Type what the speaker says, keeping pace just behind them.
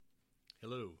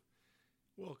Hello.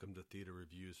 Welcome to Theater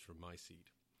Reviews from my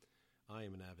seat. I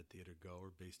am an avid theater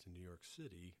goer based in New York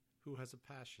City who has a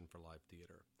passion for live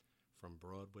theater, from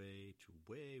Broadway to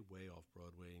way off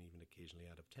Broadway and even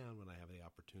occasionally out of town when I have the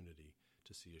opportunity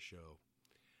to see a show.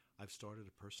 I've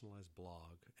started a personalized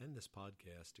blog and this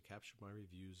podcast to capture my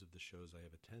reviews of the shows I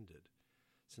have attended.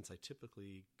 Since I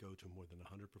typically go to more than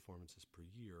 100 performances per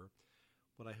year,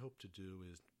 what I hope to do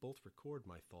is both record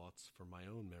my thoughts for my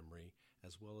own memory,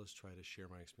 as well as try to share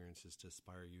my experiences to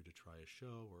inspire you to try a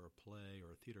show or a play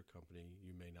or a theater company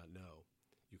you may not know.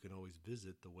 You can always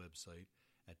visit the website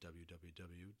at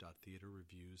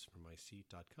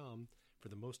www.theaterreviewsfrommyseat.com for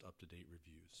the most up-to-date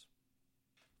reviews.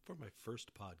 For my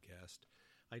first podcast,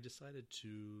 I decided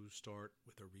to start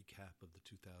with a recap of the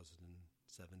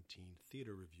 2017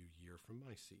 theater review year from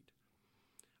my seat.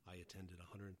 I attended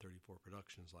 134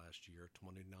 productions last year,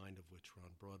 29 of which were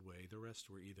on Broadway. The rest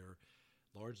were either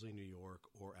largely New York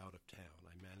or out of town.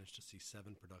 I managed to see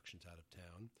 7 productions out of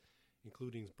town,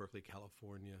 including Berkeley,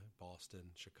 California,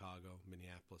 Boston, Chicago,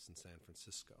 Minneapolis, and San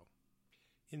Francisco.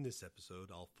 In this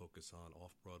episode, I'll focus on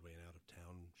off-Broadway and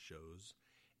out-of-town shows,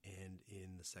 and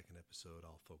in the second episode,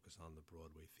 I'll focus on the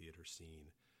Broadway theater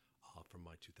scene from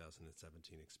my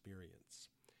 2017 experience.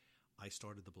 I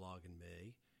started the blog in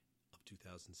May of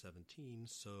 2017,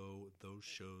 so those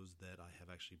shows that I have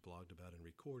actually blogged about and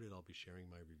recorded, I'll be sharing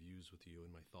my reviews with you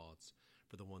and my thoughts.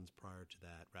 For the ones prior to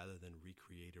that, rather than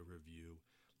recreate a review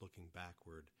looking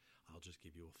backward, I'll just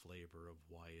give you a flavor of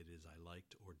why it is I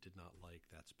liked or did not like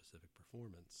that specific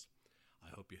performance. I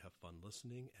hope you have fun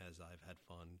listening, as I've had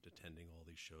fun attending all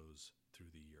these shows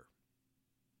through the year.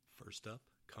 First up,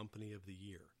 Company of the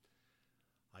Year.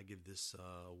 I give this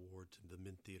award to the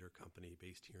Mint Theater Company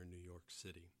based here in New York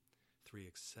City. 3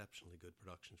 exceptionally good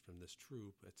productions from this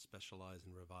troupe that specialize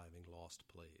in reviving lost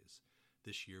plays.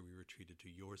 This year we were treated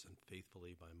to Yours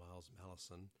Unfaithfully by Miles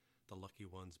Mallison, The Lucky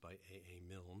Ones by A.A.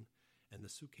 Milne, and The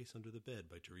Suitcase Under the Bed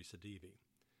by Teresa Deevy.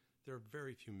 There are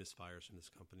very few misfires from this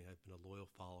company. I've been a loyal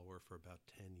follower for about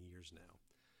 10 years now.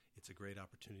 It's a great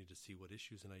opportunity to see what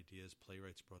issues and ideas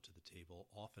playwrights brought to the table,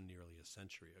 often nearly a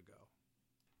century ago.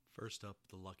 First up,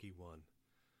 The Lucky One,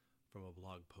 from a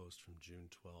blog post from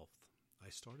June 12th. I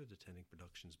started attending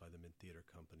productions by the Mint Theater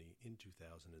Company in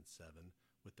 2007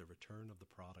 with The Return of the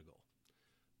Prodigal.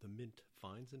 The Mint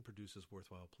finds and produces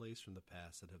worthwhile plays from the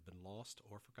past that have been lost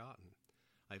or forgotten.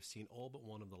 I've seen all but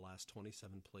one of the last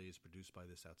 27 plays produced by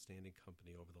this outstanding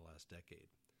company over the last decade.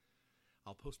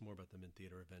 I'll post more about the Mint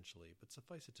Theater eventually, but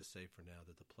suffice it to say for now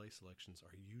that the play selections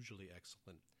are usually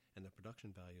excellent and the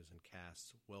production values and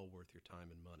casts well worth your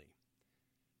time and money.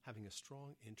 Having a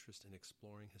strong interest in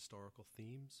exploring historical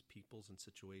themes, peoples, and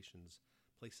situations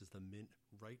places the Mint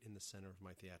right in the center of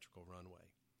my theatrical runway.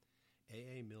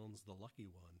 A.A. Milne's The Lucky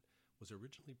One was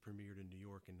originally premiered in New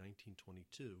York in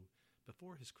 1922,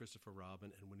 before his Christopher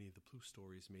Robin and Winnie the Pooh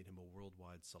stories made him a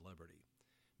worldwide celebrity.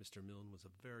 Mr. Milne was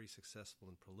a very successful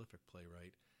and prolific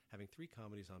playwright, having 3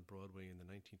 comedies on Broadway in the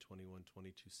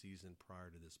 1921-22 season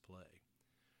prior to this play.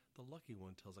 The Lucky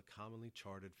One tells a commonly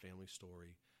charted family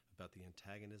story about the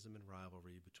antagonism and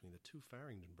rivalry between the 2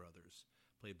 Farrington brothers,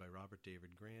 played by Robert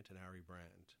David Grant and Ari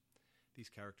Brand. These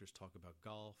characters talk about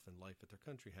golf and life at their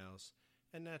country house,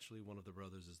 and naturally one of the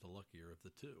brothers is the luckier of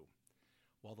the 2.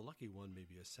 While The Lucky One may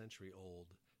be a century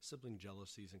old, sibling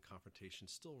jealousies and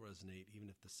confrontations still resonate even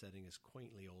if the setting is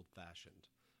quaintly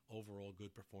old-fashioned. Overall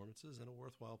good performances and a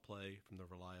worthwhile play from the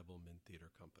reliable Mint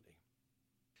Theater Company.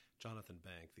 Jonathan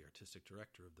Bank, the artistic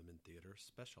director of the Mint Theater,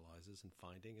 specializes in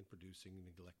finding and producing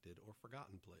neglected or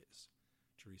forgotten plays.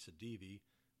 Teresa Deevy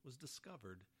was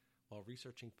discovered while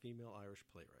researching female Irish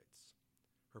playwrights.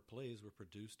 Her plays were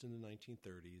produced in the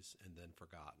 1930s and then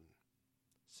forgotten.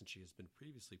 Since she has been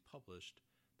previously published,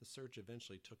 the search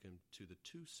eventually took him to the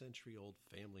 2-century-old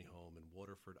family home in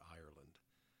Waterford, Ireland.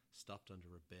 Stuffed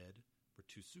under a bed were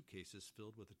 2 suitcases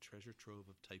filled with a treasure trove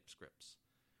of typescripts.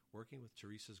 Working with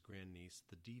Teresa's grandniece,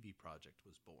 the Deevy Project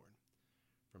was born.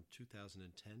 From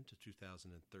 2010 to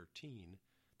 2013,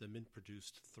 the Mint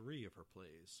produced 3 of her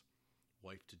plays: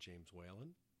 Wife to James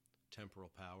Whalen, Temporal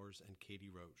Powers, and Katie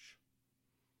Roche,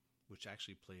 which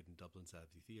actually played in Dublin's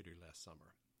Abbey Theatre last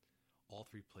summer. All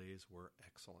 3 plays were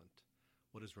excellent.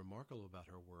 What is remarkable about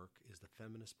her work is the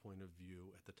feminist point of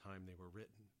view at the time they were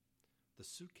written. The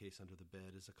Suitcase Under the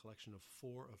Bed is a collection of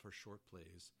 4 of her short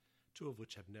plays, 2 of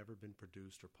which have never been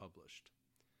produced or published.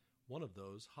 One of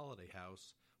those, Holiday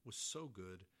House, was so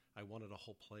good I wanted a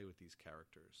whole play with these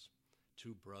characters.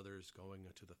 2 brothers going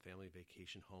to the family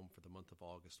vacation home for the month of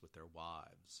August with their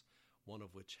wives, one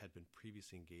of which had been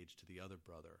previously engaged to the other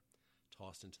brother,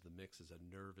 tossed into the mix as a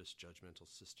nervous, judgmental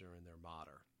sister and their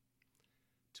mater.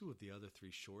 Two of the other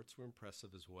three shorts were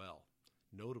impressive as well,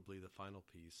 notably the final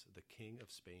piece, The King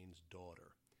of Spain's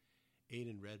Daughter.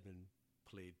 Aidan Redman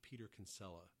played Peter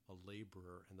Kinsella, a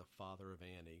laborer and the father of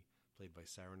Annie, played by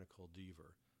Sarah Nicole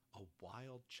Deaver, a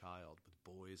wild child with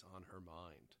boys on her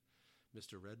mind.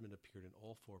 Mr. Redman appeared in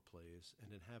all four plays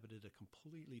and inhabited a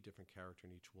completely different character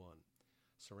in each one.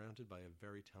 Surrounded by a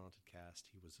very talented cast,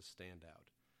 he was a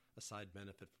standout. A side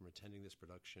benefit from attending this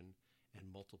production and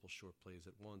multiple short plays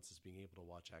at once is being able to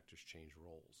watch actors change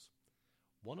roles.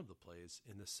 One of the plays,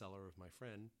 In the Cellar of My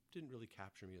Friend, didn't really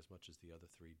capture me as much as the other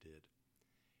three did.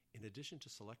 In addition to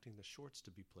selecting the shorts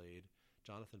to be played,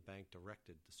 Jonathan Bank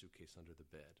directed The Suitcase Under the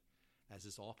Bed. As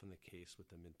is often the case with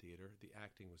the Mint Theater, the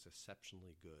acting was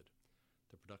exceptionally good.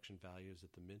 The production values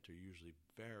at the Mint are usually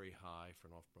very high for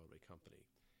an off-Broadway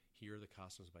company. Here, the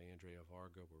costumes by Andrea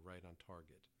Varga were right on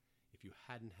target. If you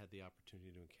hadn't had the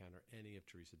opportunity to encounter any of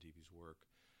Teresa Deevy's work,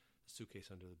 The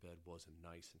Suitcase Under the Bed was a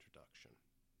nice introduction.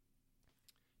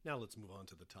 Now let's move on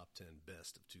to the top 10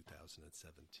 best of 2017.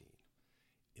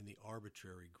 In the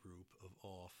arbitrary group of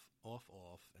off,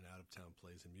 and out-of-town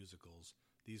plays and musicals,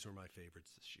 these were my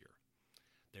favorites this year.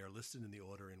 They are listed in the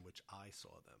order in which I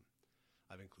saw them.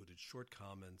 I've included short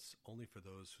comments only for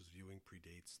those whose viewing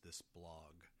predates this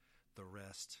blog. The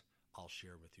rest, I'll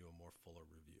share with you a more fuller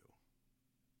review.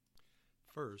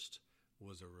 First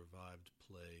was a revived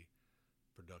play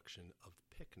production of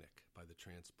Picnic by the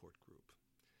Transport Group.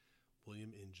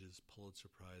 William Inge's Pulitzer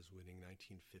Prize-winning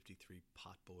 1953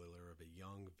 potboiler of a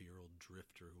young, virile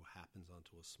drifter who happens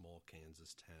onto a small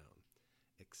Kansas town.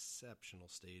 Exceptional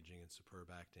staging and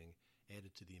superb acting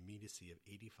added to the immediacy of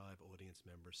 85 audience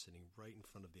members sitting right in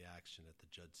front of the action at the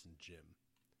Judson Gym.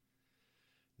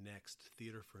 Next,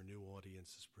 Theater for a New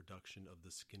Audience's production of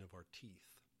The Skin of Our Teeth,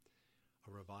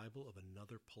 a revival of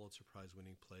another Pulitzer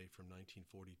Prize-winning play from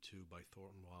 1942 by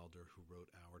Thornton Wilder, who wrote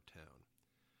Our Town.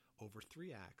 Over 3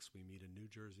 acts, we meet a New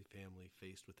Jersey family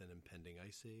faced with an impending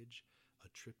ice age, a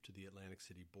trip to the Atlantic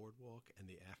City boardwalk, and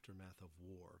the aftermath of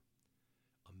war.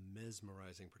 A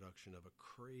mesmerizing production of a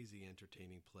crazy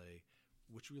entertaining play,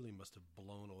 which really must have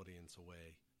blown audience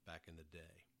away back in the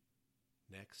day.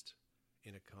 Next,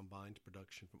 in a combined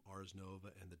production from Ars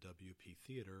Nova and the WP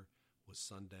Theater, was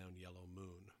Sundown Yellow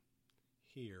Moon.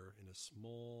 Here, in a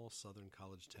small southern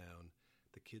college town,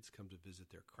 the kids come to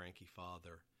visit their cranky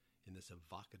father in this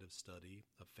evocative study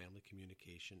of family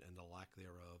communication and the lack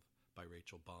thereof by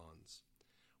Rachel Bonds.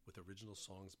 With original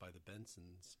songs by the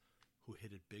Bensons, who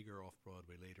hit it bigger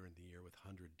off-Broadway later in the year with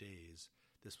 100 Days,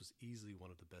 this was easily one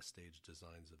of the best stage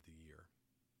designs of the year.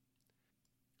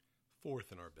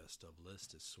 Fourth in our best of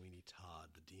list is Sweeney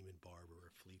Todd, the Demon Barber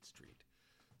of Fleet Street.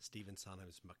 Stephen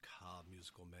Sondheim's macabre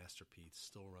musical masterpiece,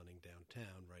 still running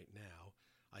downtown right now.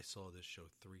 I saw this show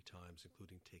 3 times,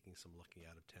 including taking some lucky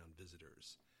out-of-town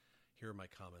visitors. Here are my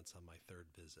comments on my third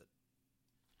visit.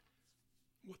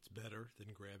 What's better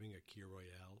than grabbing a Key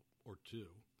Royale or 2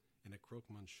 and a Croque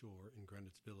Monsieur in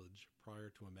Greenwich Village prior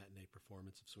to a matinee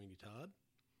performance of Sweeney Todd?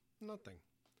 Nothing.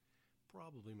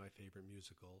 Probably my favorite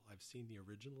musical. I've seen the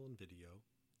original in video,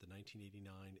 the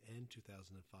 1989 and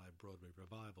 2005 Broadway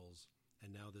revivals,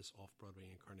 and now this off-Broadway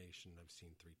incarnation I've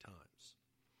seen 3 times.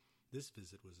 This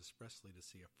visit was expressly to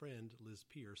see a friend, Liz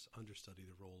Pierce, understudy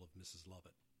the role of Mrs.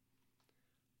 Lovett.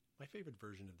 My favorite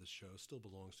version of this show still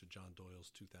belongs to John Doyle's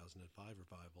 2005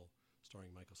 revival, starring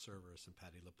Michael Cerveris and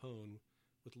Patti LuPone,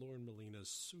 with Lauren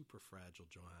Molina's super fragile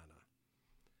Johanna.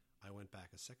 I went back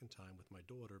a second time with my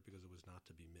daughter because it was not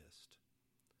to be missed.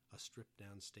 A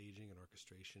stripped-down staging and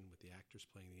orchestration with the actors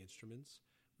playing the instruments,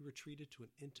 we were treated to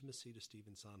an intimacy to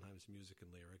Stephen Sondheim's music and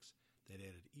lyrics that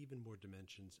added even more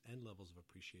dimensions and levels of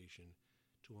appreciation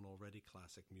to an already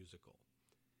classic musical.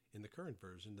 In the current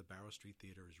version, the Barrow Street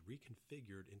Theater is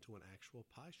reconfigured into an actual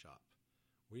pie shop,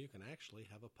 where you can actually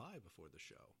have a pie before the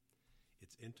show.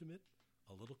 It's intimate,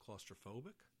 a little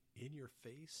claustrophobic, in your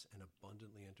face, and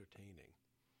abundantly entertaining.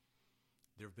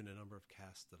 There have been a number of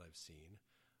casts that I've seen.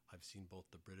 I've seen both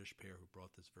the British pair who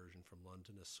brought this version from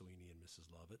London as Sweeney and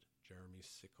Mrs. Lovett, Jeremy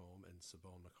Siccombe and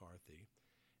Siobhan McCarthy,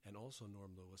 and also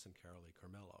Norm Lewis and Carolee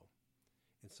Carmello.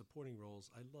 In supporting roles,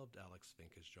 I loved Alex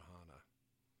Fink as Johanna.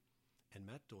 And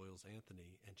Matt Doyle's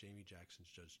Anthony and Jamie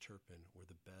Jackson's Judge Turpin were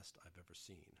the best I've ever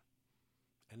seen.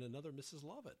 And another Mrs.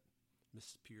 Lovett.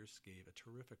 Mrs. Pierce gave a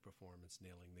terrific performance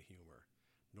nailing the humor.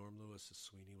 Norm Lewis as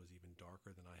Sweeney was even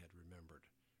darker than I had remembered.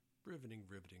 Riveting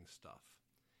stuff.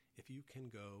 If you can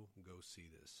go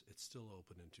see this. It's still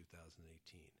open in 2018.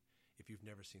 If you've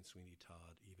never seen Sweeney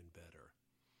Todd, even better.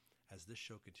 As this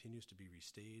show continues to be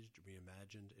restaged,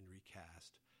 reimagined, and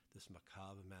recast, this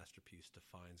macabre masterpiece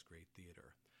defines great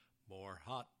theater. More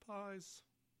hot pies!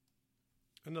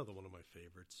 Another one of my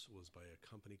favorites was by a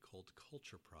company called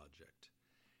Culture Project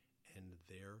and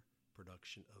their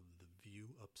production of The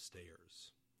View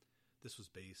Upstairs. This was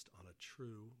based on a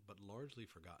true but largely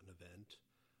forgotten event.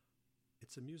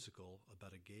 It's a musical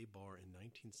about a gay bar in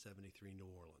 1973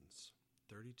 New Orleans.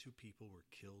 32 people were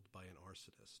killed by an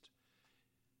arsonist.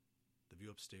 The View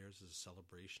Upstairs is a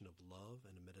celebration of love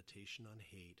and a meditation on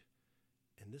hate,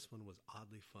 and this one was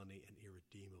oddly funny and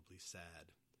irredeemably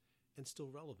sad, and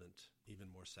still relevant, even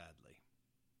more sadly.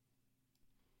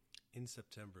 In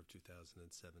September of 2017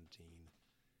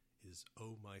 is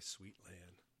Oh My Sweet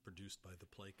Land, produced by the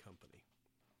Play Company.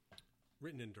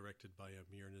 Written and directed by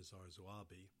Amir Nizar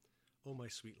Zouabi, Oh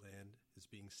My Sweet Land is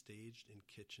being staged in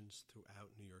kitchens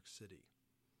throughout New York City.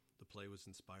 The play was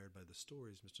inspired by the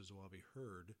stories Mr. Zouabi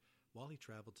heard while he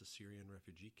traveled to Syrian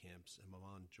refugee camps in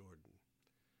Amman, Jordan.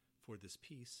 For this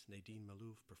piece, Nadine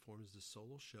Malouf performs the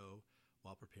solo show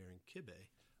while preparing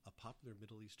kibbeh, a popular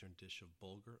Middle Eastern dish of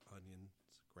bulgur, onions,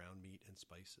 ground meat, and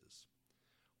spices.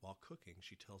 While cooking,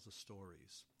 she tells us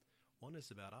stories. One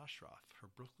is about Ashraf, her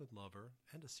Brooklyn lover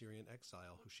and a Syrian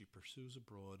exile who she pursues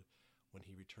abroad when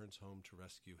he returns home to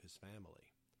rescue his family.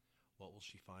 What will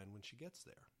she find when she gets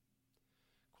there?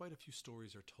 Quite a few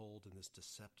stories are told in this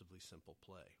deceptively simple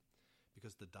play.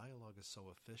 Because the dialogue is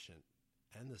so efficient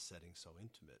and the setting so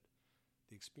intimate,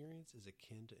 the experience is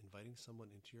akin to inviting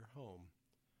someone into your home,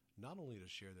 not only to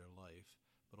share their life,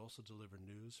 but also deliver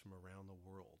news from around the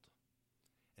world.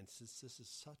 And since this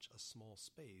is such a small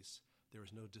space, there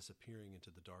is no disappearing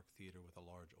into the dark theater with a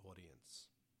large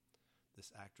audience.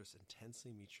 This actress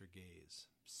intensely meets your gaze.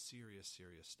 Serious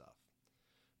stuff.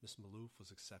 Miss Malouf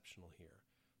was exceptional here.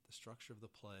 The structure of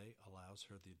the play allows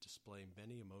her to display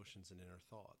many emotions and inner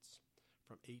thoughts.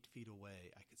 From 8 feet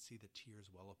away, I could see the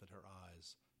tears well up in her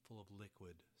eyes, full of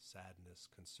liquid, sadness,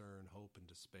 concern, hope, and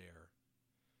despair.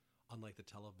 Unlike the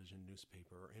television,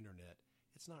 newspaper, or internet,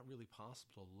 it's not really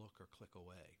possible to look or click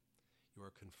away. You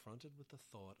are confronted with the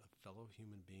thought of fellow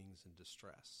human beings in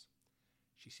distress.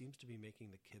 She seems to be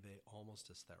making the kibbeh almost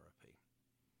as therapy.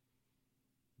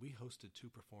 We hosted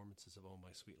 2 performances of Oh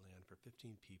My Sweet Land for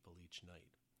 15 people each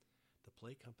night. The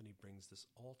Play Company brings this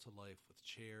all to life with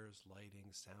chairs, lighting,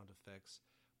 sound effects,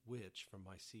 which, from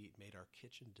my seat, made our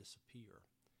kitchen disappear.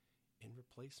 In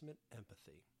replacement,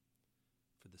 empathy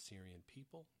for the Syrian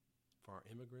people, for our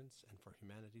immigrants, and for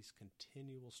humanity's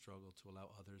continual struggle to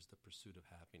allow others the pursuit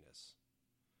of happiness.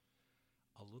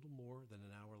 A little more than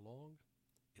an hour long,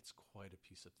 it's quite a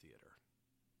piece of theater.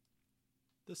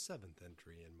 The 7th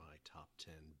entry in my top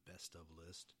 10 best of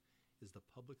list is the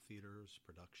Public Theater's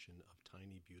production of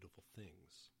Tiny Beautiful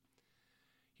Things.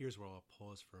 Here's where I'll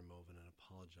pause for a moment and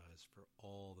apologize for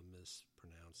all the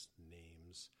mispronounced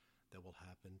names that will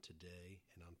happen today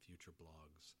and on future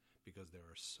blogs, because there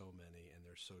are so many and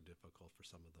they're so difficult for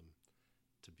some of them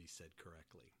to be said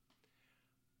correctly.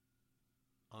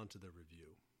 On to the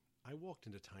review. I walked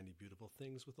into Tiny Beautiful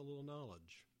Things with a little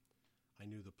knowledge. I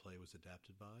knew the play was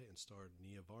adapted by and starred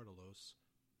Nia Vardalos,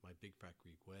 my Big Fat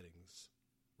Greek Weddings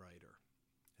writer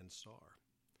and star.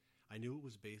 I knew it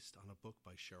was based on a book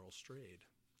by Cheryl Strayed.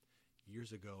 Years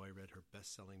ago, I read her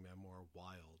best-selling memoir,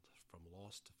 Wild, From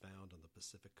Lost to Found on the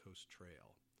Pacific Coast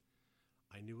Trail.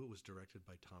 I knew it was directed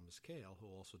by Thomas Kail, who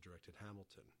also directed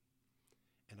Hamilton.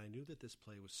 And I knew that this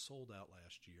play was sold out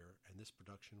last year, and this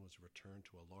production was returned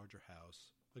to a larger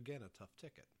house, again a tough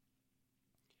ticket.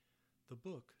 The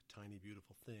book, Tiny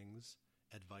Beautiful Things,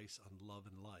 Advice on Love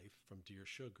and Life from Dear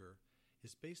Sugar,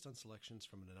 is based on selections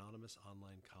from an anonymous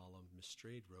online column Miss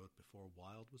Strayed wrote before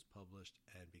Wild was published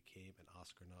and became an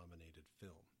Oscar-nominated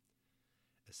film.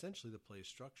 Essentially, the play's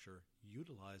structure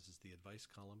utilizes the advice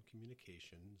column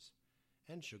communications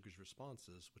and Sugar's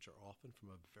responses, which are often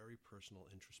from a very personal,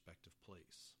 introspective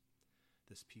place.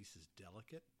 This piece is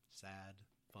delicate, sad,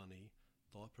 funny,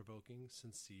 thought-provoking,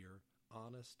 sincere,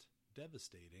 honest,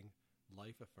 devastating,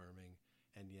 life-affirming,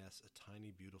 and yes, a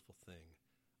tiny, beautiful thing.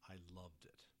 I loved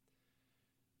it.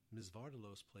 Ms.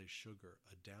 Vardalos plays Sugar,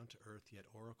 a down-to-earth yet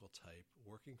oracle type,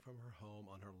 working from her home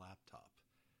on her laptop.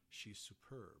 She's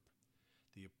superb.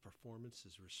 The performance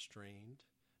is restrained,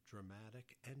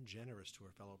 dramatic, and generous to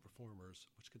her fellow performers,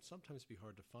 which can sometimes be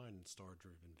hard to find in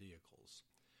star-driven vehicles.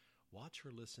 Watch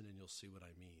her listen and you'll see what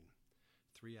I mean.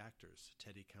 3 actors,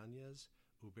 Teddy Cañas,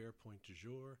 Hubert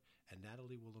Pointe-Toujours, and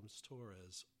Natalie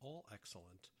Williams-Torres, all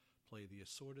excellent, play the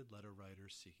assorted letter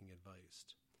writers seeking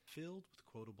advice. Filled with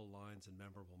quotable lines and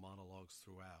memorable monologues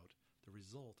throughout, the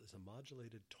result is a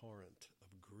modulated torrent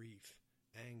of grief,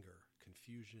 anger,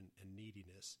 confusion, and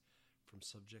neediness, from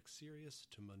subjects serious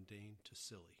to mundane to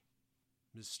silly.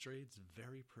 Ms. Strayed's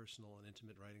very personal and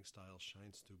intimate writing style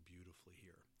shines through beautifully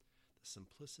here. The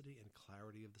simplicity and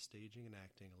clarity of the staging and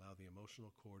acting allow the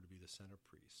emotional core to be the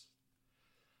centerpiece.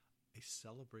 A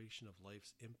celebration of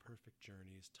life's imperfect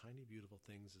journeys, Tiny Beautiful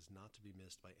Things is not to be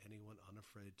missed by anyone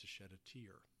unafraid to shed a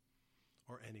tear,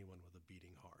 or anyone with a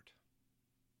beating heart.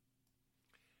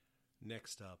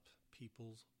 Next up,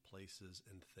 Peoples, Places,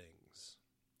 and Things.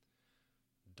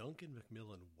 Duncan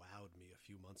Macmillan wowed me a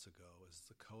few months ago as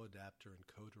the co-adapter and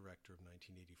co-director of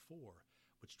 1984,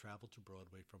 which traveled to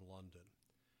Broadway from London.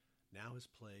 Now his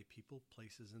play, People,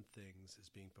 Places, and Things,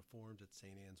 is being performed at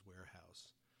St. Anne's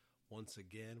Warehouse. Once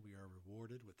again, we are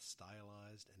rewarded with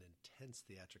stylized and intense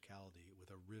theatricality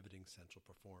with a riveting central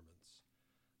performance.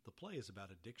 The play is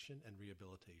about addiction and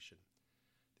rehabilitation.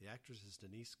 The actress is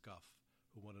Denise Gough,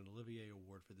 who won an Olivier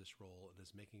Award for this role and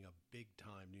is making a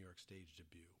big-time New York stage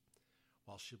debut.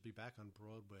 While she'll be back on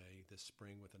Broadway this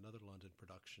spring with another London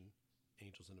production,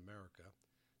 Angels in America,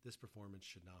 this performance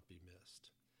should not be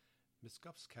missed. Miss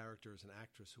Gough's character is an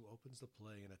actress who opens the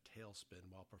play in a tailspin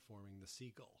while performing The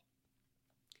Seagull.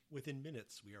 Within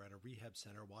minutes, we are at a rehab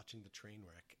center watching the train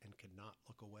wreck and cannot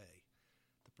look away.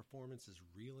 The performance is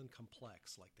real and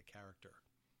complex like the character.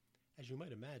 As you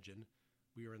might imagine,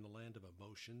 we are in the land of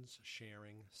emotions,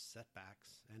 sharing,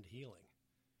 setbacks, and healing.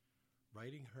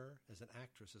 Writing her as an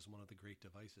actress is one of the great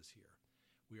devices here.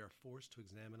 We are forced to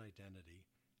examine identity,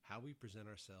 how we present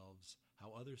ourselves,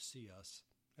 how others see us,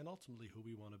 and ultimately who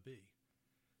we want to be.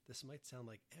 This might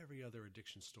sound like every other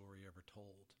addiction story ever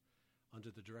told. Under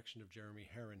the direction of Jeremy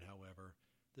Herrin, however,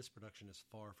 this production is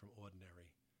far from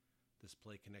ordinary. This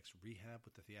play connects rehab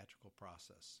with the theatrical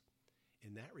process.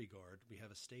 In that regard, we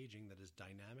have a staging that is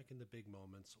dynamic in the big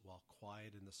moments while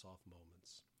quiet in the soft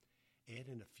moments. Add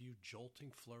in a few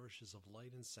jolting flourishes of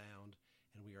light and sound,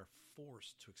 and we are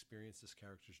forced to experience this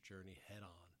character's journey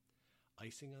head-on.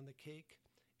 Icing on the cake,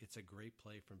 it's a great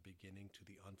play from beginning to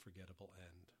the unforgettable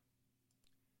end.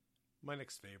 My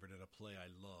next favorite and a play I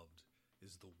loved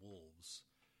is The Wolves,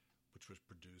 which was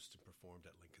produced and performed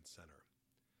at Lincoln Center.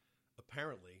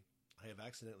 Apparently, I have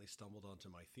accidentally stumbled onto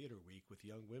my theater week with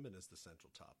young women as the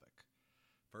central topic.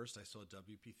 First, I saw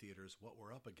WP Theater's What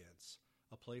We're Up Against,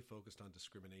 a play focused on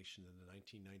discrimination in the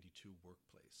 1992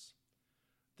 workplace.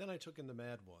 Then I took in The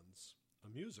Mad Ones, a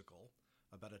musical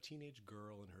about a teenage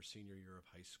girl in her senior year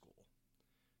of high school.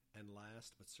 And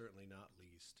last, but certainly not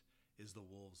least, is The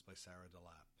Wolves by Sarah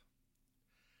DeLapp.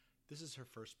 This is her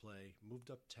first play, moved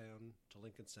uptown to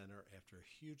Lincoln Center after a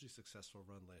hugely successful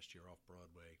run last year off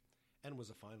Broadway, and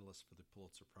was a finalist for the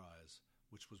Pulitzer Prize,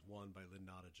 which was won by Lynn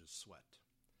Nottage's Sweat.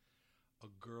 A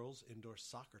girls' indoor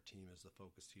soccer team is the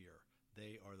focus here.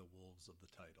 They are the wolves of the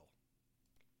title.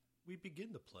 We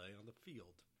begin the play on the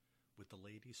field, with the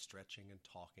ladies stretching and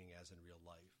talking as in real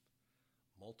life.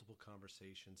 Multiple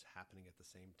conversations happening at the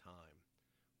same time.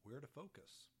 Where to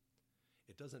focus?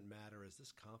 It doesn't matter, as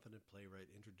this confident playwright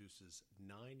introduces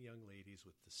 9 young ladies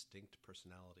with distinct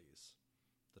personalities.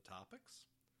 The topics?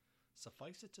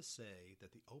 Suffice it to say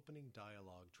that the opening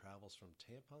dialogue travels from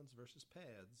tampons versus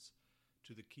pads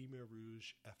to the Khmer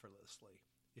Rouge effortlessly,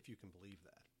 if you can believe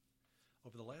that.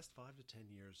 Over the last 5 to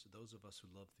 10 years, those of us who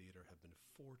love theater have been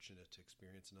fortunate to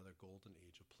experience another golden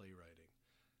age of playwriting.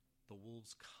 The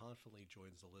Wolves confidently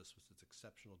joins the list with its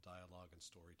exceptional dialogue and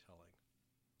storytelling.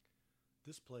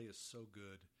 This play is so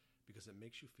good because it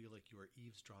makes you feel like you are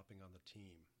eavesdropping on the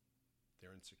team,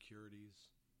 their insecurities,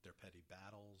 their petty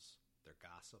battles, their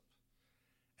gossip.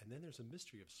 And then there's a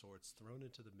mystery of sorts thrown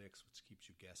into the mix which keeps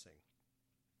you guessing.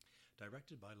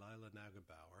 Directed by Lila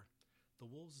Nagelbauer, The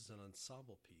Wolves is an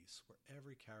ensemble piece where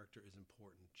every character is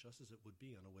important, just as it would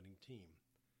be on a winning team.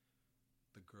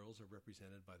 The girls are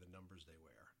represented by the numbers they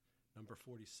wear. Number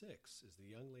 46 is the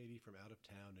young lady from out of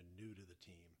town and new to the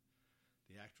team.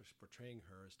 The actress portraying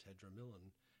her is Tedra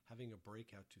Millen, having a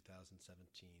breakout 2017,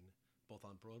 both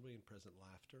on Broadway and Present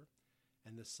Laughter,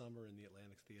 and this summer in the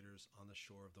Atlantic Theaters On the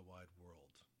Shore of the Wide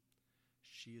World.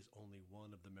 She is only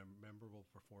one of the memorable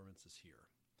performances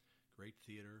here. Great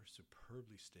theater,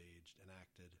 superbly staged and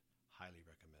acted, highly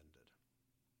recommended.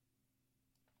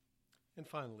 And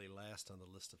finally, last on the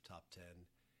list of top 10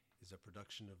 is a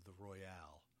production of The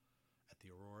Royale at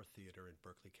the Aurora Theater in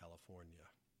Berkeley,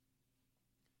 California.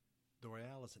 The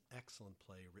Royale is an excellent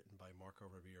play written by Marco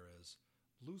Ramirez,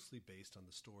 loosely based on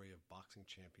the story of boxing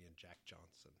champion Jack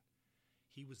Johnson.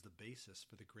 He was the basis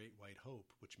for The Great White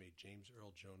Hope, which made James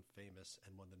Earl Jones famous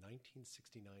and won the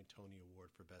 1969 Tony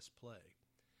Award for Best Play.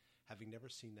 Having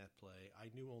never seen that play, I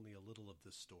knew only a little of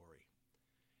this story.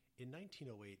 In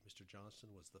 1908, Mr.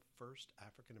 Johnson was the first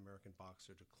African-American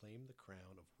boxer to claim the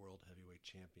crown of World Heavyweight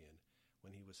Champion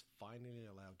when he was finally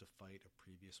allowed to fight a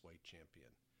previous white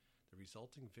champion. The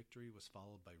resulting victory was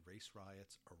followed by race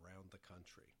riots around the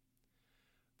country.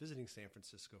 Visiting San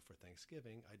Francisco for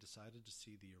Thanksgiving, I decided to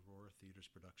see the Aurora Theater's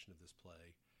production of this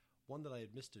play, one that I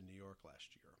had missed in New York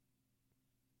last year.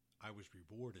 I was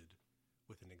rewarded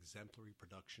with an exemplary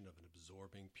production of an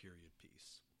absorbing period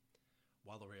piece.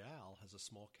 While the Royale has a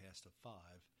small cast of 5,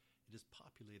 it is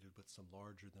populated with some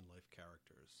larger-than-life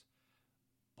characters.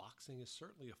 Boxing is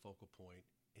certainly a focal point,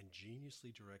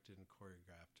 ingeniously directed and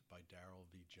choreographed by Darrell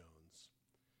V. Jones.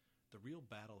 The real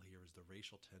battle here is the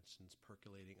racial tensions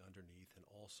percolating underneath and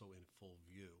also in full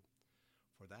view.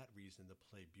 For that reason, the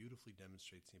play beautifully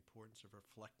demonstrates the importance of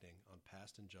reflecting on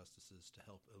past injustices to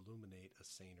help illuminate a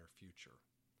saner future.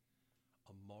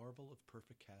 A marvel of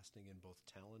perfect casting in both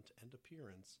talent and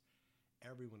appearance,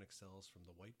 everyone excels from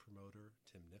the white promoter,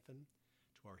 Tim Niffen,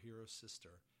 to our hero's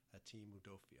sister, Atim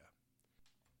Udofia.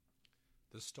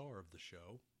 The star of the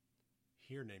show,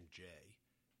 here named Jay,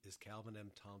 is Calvin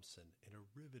M. Thompson in a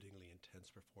rivetingly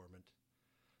intense performance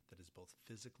that is both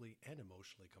physically and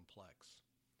emotionally complex.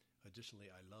 Additionally,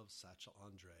 I love Satchel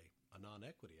Andre, a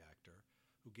non-equity actor,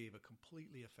 who gave a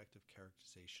completely effective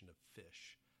characterization of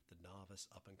Fish, the novice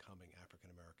up-and-coming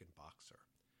African-American boxer.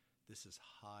 This is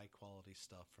high-quality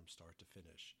stuff from start to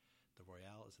finish. The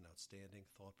Royale is an outstanding,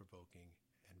 thought-provoking,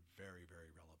 and very, very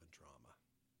relevant drama.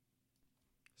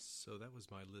 So that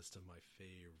was my list of my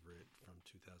favorite from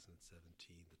 2017,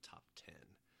 the top 10.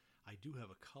 I do have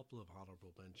a couple of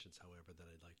honorable mentions, however, that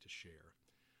I'd like to share.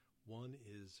 One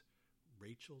is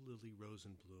Rachel Lily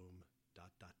Rosenblum, ...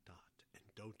 and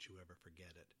don't you ever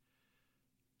forget it.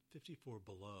 54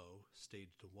 Below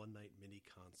staged a one-night mini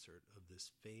concert of this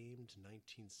famed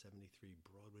 1973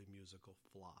 Broadway musical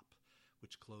Flop,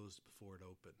 which closed before it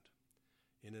opened.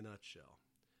 In a nutshell,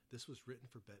 this was written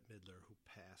for Bette Midler, who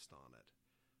passed on it.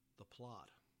 The plot: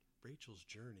 Rachel's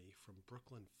journey from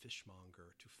Brooklyn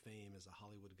fishmonger to fame as a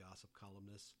Hollywood gossip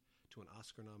columnist to an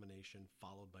Oscar nomination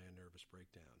followed by a nervous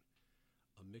breakdown.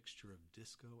 A mixture of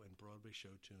disco and Broadway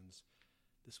show tunes,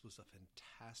 this was a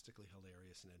fantastically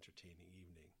hilarious and entertaining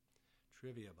evening.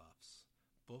 Trivia buffs: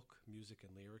 book, music,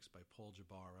 and lyrics by Paul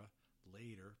Jabara,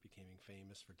 later becoming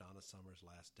famous for Donna Summer's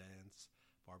Last Dance,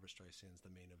 Barbra Streisand's The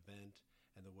Main Event,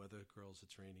 and The Weather Girls'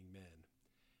 It's Raining Men.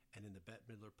 And in the Bette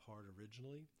Midler part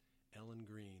originally, Ellen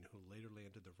Greene, who later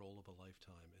landed the role of a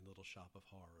lifetime in Little Shop of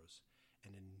Horrors.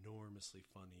 An enormously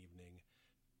fun evening,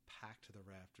 packed to the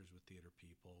rafters with theater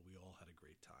people. We all had a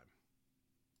great time.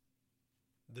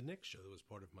 The next show that was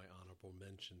part of my honorable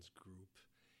mentions group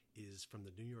is from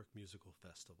the New York Musical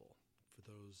Festival. For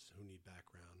those who need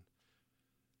background,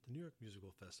 the New York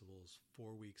Musical Festival is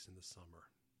 4 weeks in the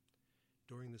summer.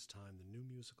 During this time, the new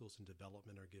musicals in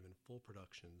development are given full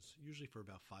productions, usually for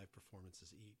about 5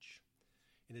 performances each.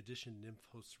 In addition,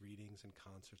 NYMF hosts readings and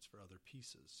concerts for other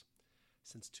pieces.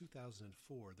 Since 2004,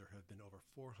 there have been over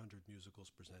 400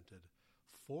 musicals presented,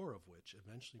 4 of which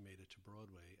eventually made it to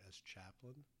Broadway as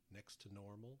Chaplin, Next to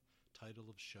Normal,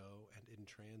 Title of Show, and In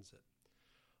Transit.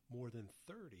 More than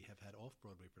 30 have had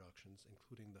off-Broadway productions,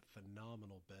 including the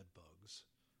phenomenal Bedbugs,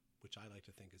 which I like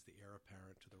to think is the heir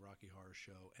apparent to the Rocky Horror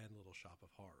Show and Little Shop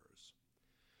of Horrors.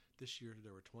 This year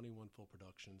there were 21 full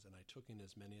productions, and I took in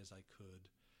as many as I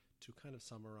could to kind of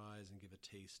summarize and give a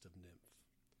taste of NYMF.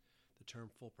 The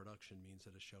term full production means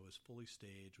that a show is fully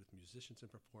staged with musicians and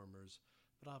performers,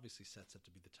 but obviously sets up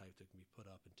to be the type that can be put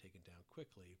up and taken down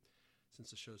quickly,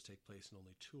 since the shows take place in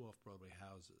only 2 off-Broadway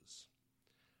houses.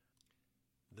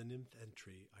 The NYMF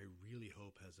entry I really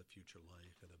hope has a future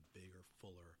life, and a bigger,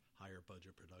 fuller,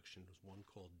 higher-budget production was one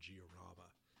called Georama,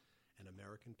 an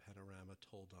American panorama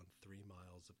told on 3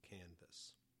 miles of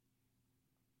canvas.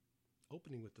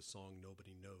 Opening with the song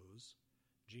Nobody Knows,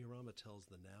 Georama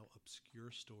tells the now obscure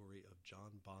story of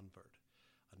John Bonvard,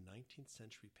 a 19th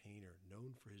century painter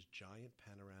known for his giant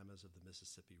panoramas of the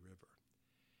Mississippi River.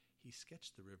 He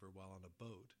sketched the river while on a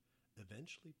boat,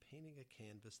 eventually painting a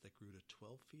canvas that grew to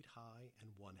 12 feet high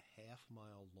and 1/2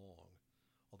 mile long,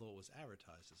 although it was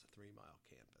advertised as a 3-mile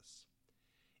canvas.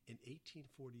 In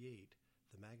 1848,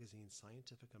 the magazine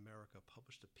Scientific America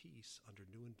published a piece under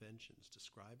New Inventions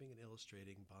describing and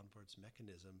illustrating Bonvard's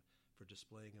mechanism for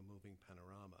displaying a moving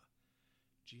panorama.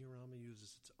 Georama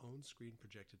uses its own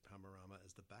screen-projected panorama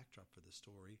as the backdrop for the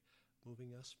story,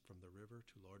 moving us from the river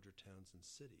to larger towns and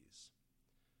cities.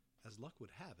 As luck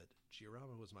would have it,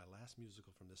 Georama was my last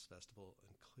musical from this festival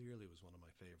and clearly was one of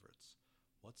my favorites.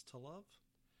 What's to love?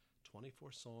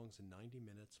 24 songs in 90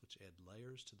 minutes, which add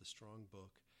layers to the strong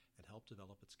book and help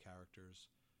develop its characters,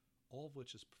 all of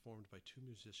which is performed by 2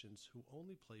 musicians who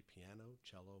only play piano,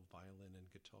 cello, violin, and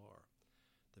guitar.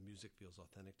 The music feels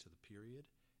authentic to the period,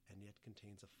 and yet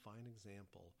contains a fine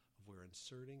example of where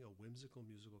inserting a whimsical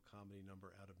musical comedy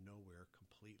number out of nowhere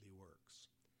completely works.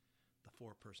 The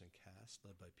four-person cast,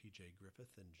 led by P.J.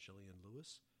 Griffith and Gillian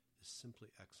Lewis, is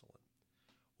simply excellent.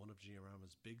 One of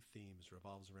Giacomo's big themes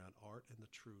revolves around art and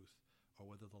the truth, or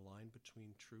whether the line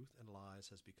between truth and lies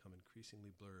has become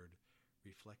increasingly blurred.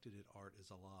 Reflected in art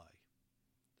is a lie.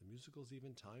 The musical is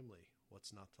even timely. What's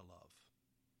not to love?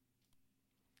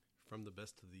 From the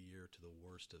best of the year to the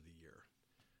worst of the year,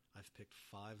 I've picked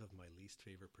 5 of my least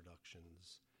favorite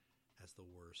productions as the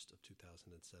worst of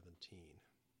 2017.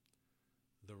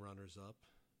 The runners-up,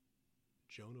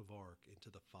 Joan of Arc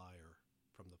Into the Fire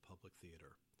from the Public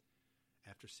Theater.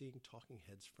 After seeing Talking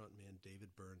Heads frontman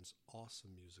David Byrne's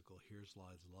awesome musical Here's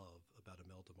Lies Love about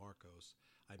Imelda Marcos,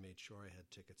 I made sure I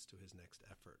had tickets to his next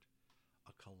effort.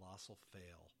 A colossal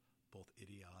fail, both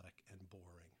idiotic and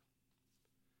boring.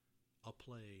 A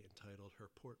play entitled Her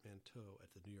Portmanteau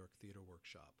at the New York Theater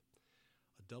Workshop.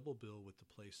 A double bill with the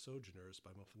play Sojourners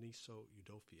by Mofoniso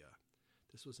Udofia.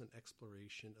 This was an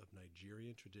exploration of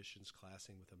Nigerian traditions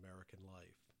clashing with American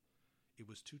life. It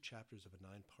was 2 chapters of a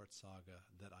 9-part saga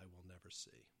that I will never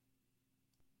see.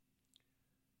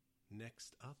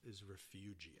 Next up is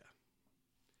Refugia.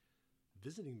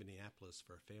 Visiting Minneapolis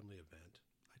for a family event,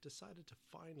 I decided to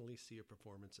finally see a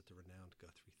performance at the renowned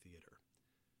Guthrie Theater.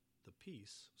 The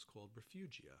piece was called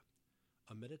Refugia,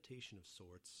 a meditation of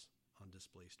sorts on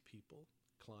displaced people,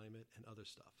 climate, and other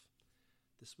stuff.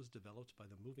 This was developed by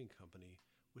the Moving Company,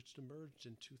 which emerged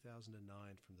in 2009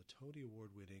 from the Tony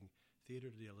Award-winning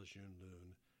Théâtre de la Jeune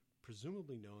Lune,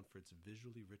 presumably known for its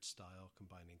visually rich style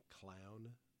combining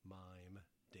clown, mime,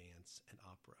 dance, and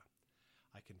opera.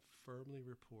 I can firmly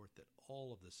report that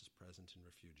all of this is present in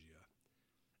Refugia.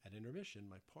 At intermission,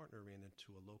 my partner ran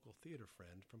into a local theater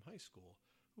friend from high school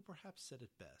who perhaps said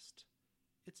it best.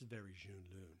 It's very Jeune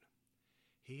Lune.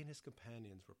 He and his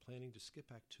companions were planning to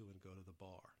skip Act 2 and go to the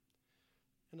bar.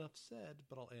 Enough said,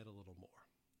 but I'll add a little more.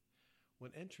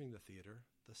 When entering the theater,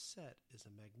 the set is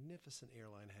a magnificent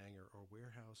airline hangar or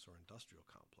warehouse or industrial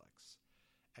complex.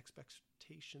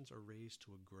 Expectations are raised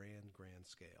to a grand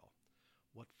scale.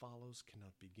 What follows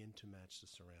cannot begin to match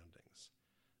the surroundings.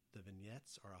 The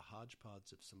vignettes are a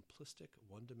hodgepodge of simplistic,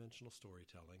 one-dimensional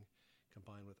storytelling,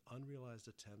 combined with unrealized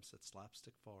attempts at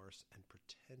slapstick farce and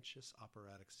pretentious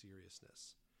operatic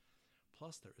seriousness.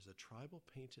 Plus, there is a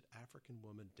tribal-painted African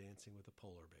woman dancing with a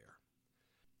polar bear.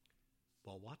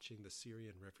 While watching the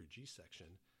Syrian refugee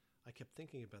section, I kept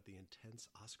thinking about the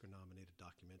intense Oscar-nominated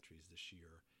documentaries this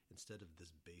year instead of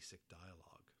this basic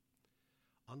dialogue.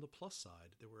 On the plus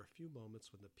side, there were a few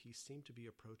moments when the piece seemed to be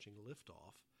approaching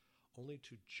liftoff, only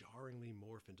to jarringly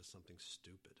morph into something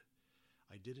stupid.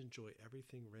 I did enjoy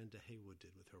everything Renda Haywood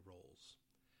did with her roles.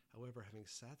 However, having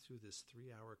sat through this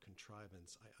 3-hour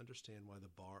contrivance, I understand why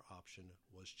the bar option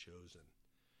was chosen.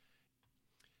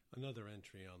 Another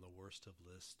entry on the worst of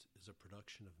list is a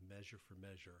production of Measure for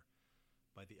Measure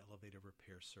by the Elevator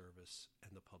Repair Service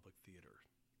and the Public Theater.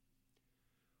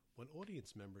 When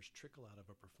audience members trickle out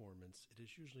of a performance, it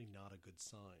is usually not a good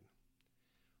sign.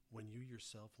 When you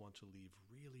yourself want to leave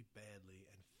really badly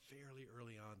and fairly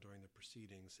early on during the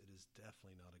proceedings, it is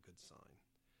definitely not a good sign.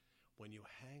 When you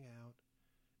hang out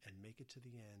and make it to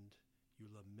the end, you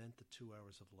lament the 2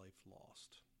 hours of life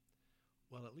lost.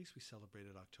 Well, at least we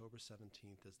celebrated October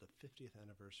 17th as the 50th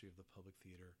anniversary of the Public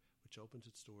Theater, which opens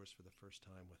its doors for the first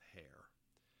time with Hair.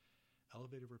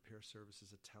 Elevator Repair Service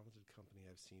is a talented company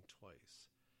I've seen twice.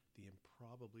 The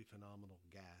improbably phenomenal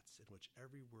Gats, in which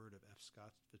every word of F.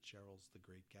 Scott Fitzgerald's The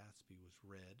Great Gatsby was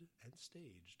read and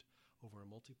staged over a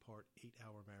multi-part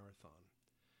 8-hour marathon.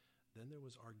 Then there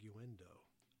was Arguendo,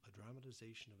 a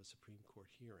dramatization of a Supreme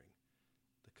Court hearing.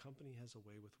 The company has a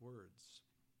way with words.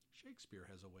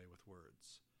 Shakespeare has a way with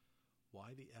words.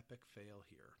 Why the epic fail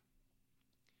here?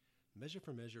 Measure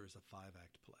for Measure is a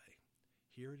 5-act play.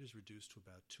 Here it is reduced to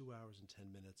about 2 hours and 10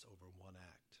 minutes over 1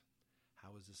 act.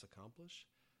 How is this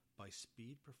accomplished? By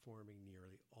speed performing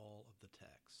nearly all of the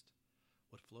text.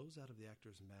 What flows out of the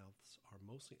actors' mouths are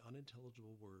mostly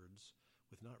unintelligible words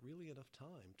with not really enough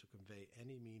time to convey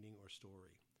any meaning or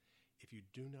story. If you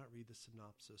do not read the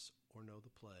synopsis or know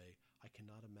the play, I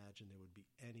cannot imagine there would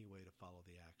be any way to follow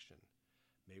the action.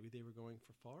 Maybe they were going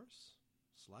for farce?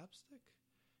 Slapstick?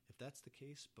 If that's the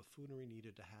case, buffoonery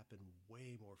needed to happen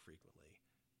way more frequently,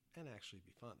 and actually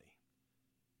be funny.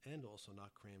 And also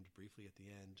not crammed briefly at the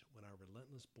end when our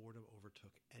relentless boredom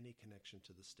overtook any connection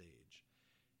to the stage.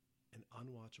 An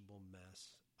unwatchable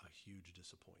mess, a huge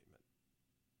disappointment.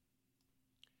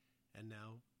 And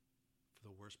now for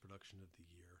the worst production of the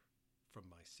year, From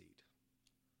My Seat.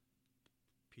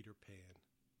 Peter Pan,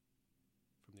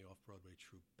 from the off-Broadway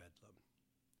troupe Bedlam.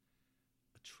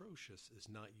 Atrocious is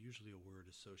not usually a word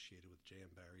associated with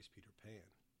J.M. Barrie's Peter Pan.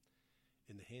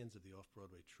 In the hands of the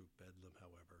off-Broadway troupe Bedlam,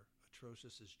 however,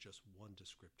 atrocious is just one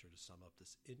descriptor to sum up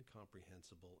this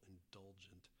incomprehensible,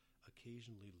 indulgent,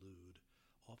 occasionally lewd,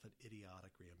 often idiotic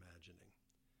reimagining.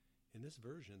 In this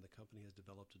version, the company has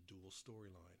developed a dual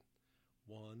storyline.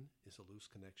 One is a loose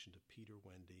connection to Peter,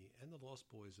 Wendy, and the Lost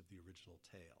Boys of the original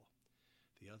tale.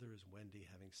 The other is Wendy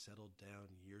having settled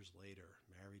down years later,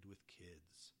 married with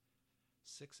kids.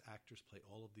 6 actors play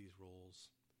all of these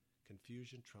roles.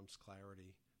 Confusion trumps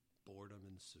clarity. Boredom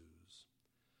ensues.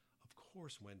 Of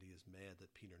course, Wendy is mad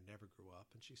that Peter never grew up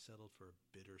and she settled for a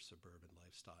bitter suburban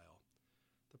lifestyle.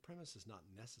 The premise is not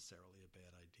necessarily a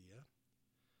bad idea.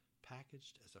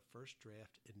 Packaged as a first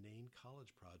draft, inane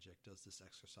college project does this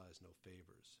exercise no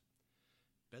favors.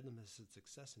 Bedlam has had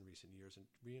success in recent years in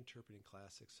reinterpreting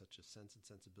classics such as Sense and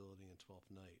Sensibility and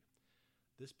Twelfth Night.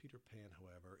 This Peter Pan,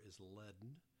 however, is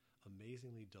leaden,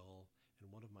 amazingly dull, and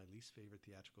one of my least favorite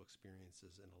theatrical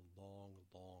experiences in a long,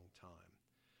 long time.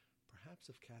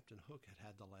 Perhaps if Captain Hook had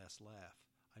had the last laugh,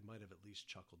 I might have at least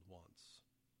chuckled once.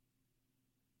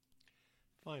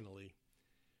 Finally,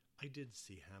 I did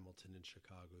see Hamilton in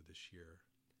Chicago this year,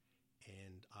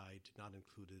 and I did not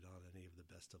include it on any of the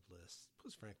best of lists,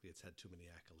 because frankly it's had too many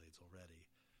accolades already,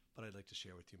 but I'd like to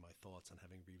share with you my thoughts on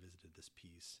having revisited this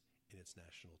piece in its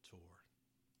national tour.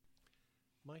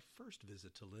 My first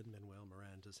visit to Lin-Manuel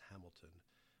Miranda's Hamilton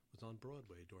was on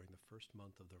Broadway during the first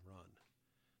month of the run.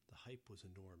 The hype was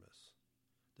enormous.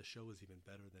 The show was even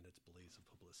better than its blaze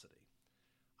of publicity.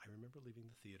 I remember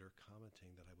leaving the theater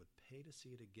commenting that I would pay to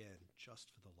see it again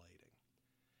just for the lighting.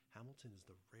 Hamilton is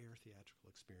the rare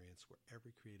theatrical experience where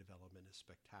every creative element is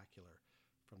spectacular,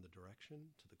 from the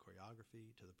direction to the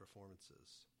choreography to the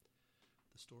performances.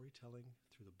 The storytelling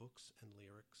through the books and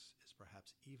lyrics is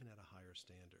perhaps even at a higher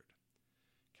standard.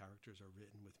 Characters are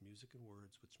written with music and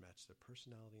words which match their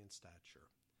personality and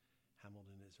stature.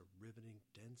 Hamilton is a riveting,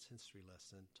 dense history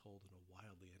lesson told in a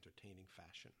wildly entertaining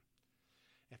fashion.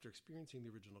 After experiencing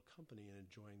the original company and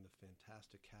enjoying the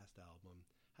fantastic cast album,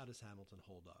 how does Hamilton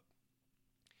hold up?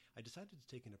 I decided to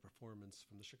take in a performance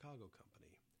from the Chicago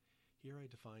company. Here I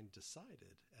defined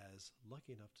decided as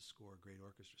lucky enough to score a great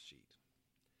orchestra sheet.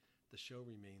 The show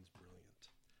remains brilliant.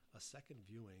 A second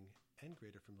viewing and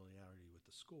greater familiarity with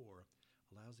the score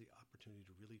allows the opportunity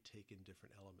to really take in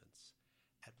different elements.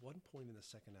 At one point in the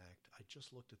second act, I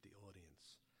just looked at the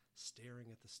audience,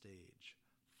 staring at the stage,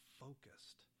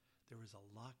 focused. There is a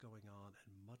lot going on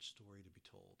and much story to be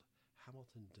told.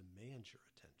 Hamilton demands your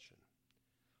attention.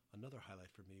 Another highlight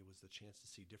for me was the chance to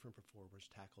see different performers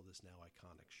tackle this now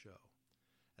iconic show.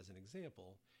 As an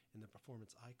example, in the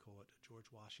performance I caught,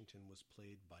 George Washington was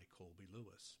played by Colby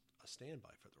Lewis, a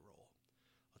standby for the role.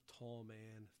 A tall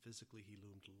man, physically he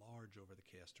loomed large over the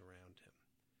cast around him.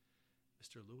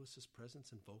 Mr. Lewis's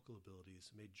presence and vocal abilities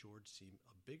made George seem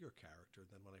a bigger character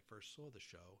than when I first saw the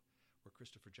show, where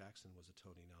Christopher Jackson was a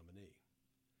Tony nominee.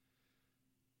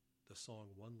 The song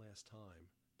One Last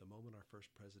Time, the moment our first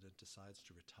president decides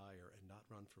to retire and not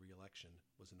run for re-election,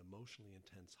 was an emotionally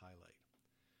intense highlight.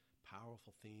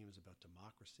 Powerful themes about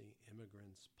democracy,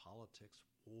 immigrants, politics,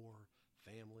 war,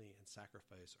 family, and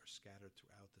sacrifice are scattered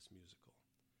throughout this musical.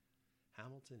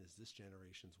 Hamilton is this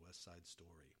generation's West Side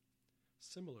Story.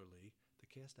 Similarly, the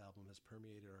cast album has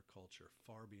permeated our culture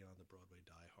far beyond the Broadway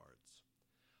diehards.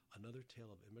 Another tale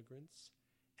of immigrants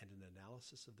and an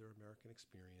analysis of their American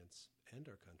experience and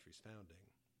our country's founding.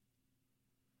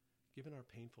 Given our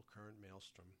painful current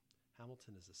maelstrom,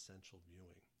 Hamilton is essential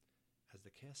viewing. As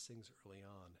the cast sings early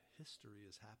on, history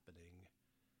is happening.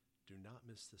 Do not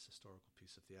miss this historical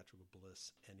piece of theatrical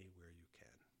bliss anywhere you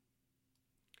can.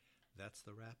 That's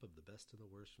the wrap of the best and the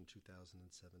worst from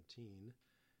 2017.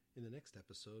 In the next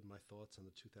episode, my thoughts on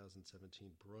the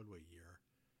 2017 Broadway year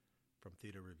from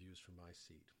Theater Reviews from My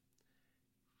Seat.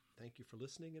 Thank you for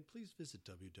listening, and please visit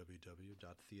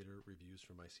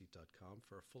www.theaterreviewsfrommyseat.com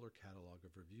for a fuller catalog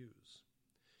of reviews.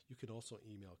 You can also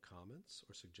email comments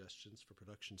or suggestions for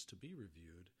productions to be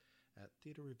reviewed at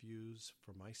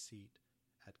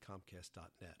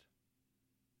theaterreviewsfrommyseat@comcast.net.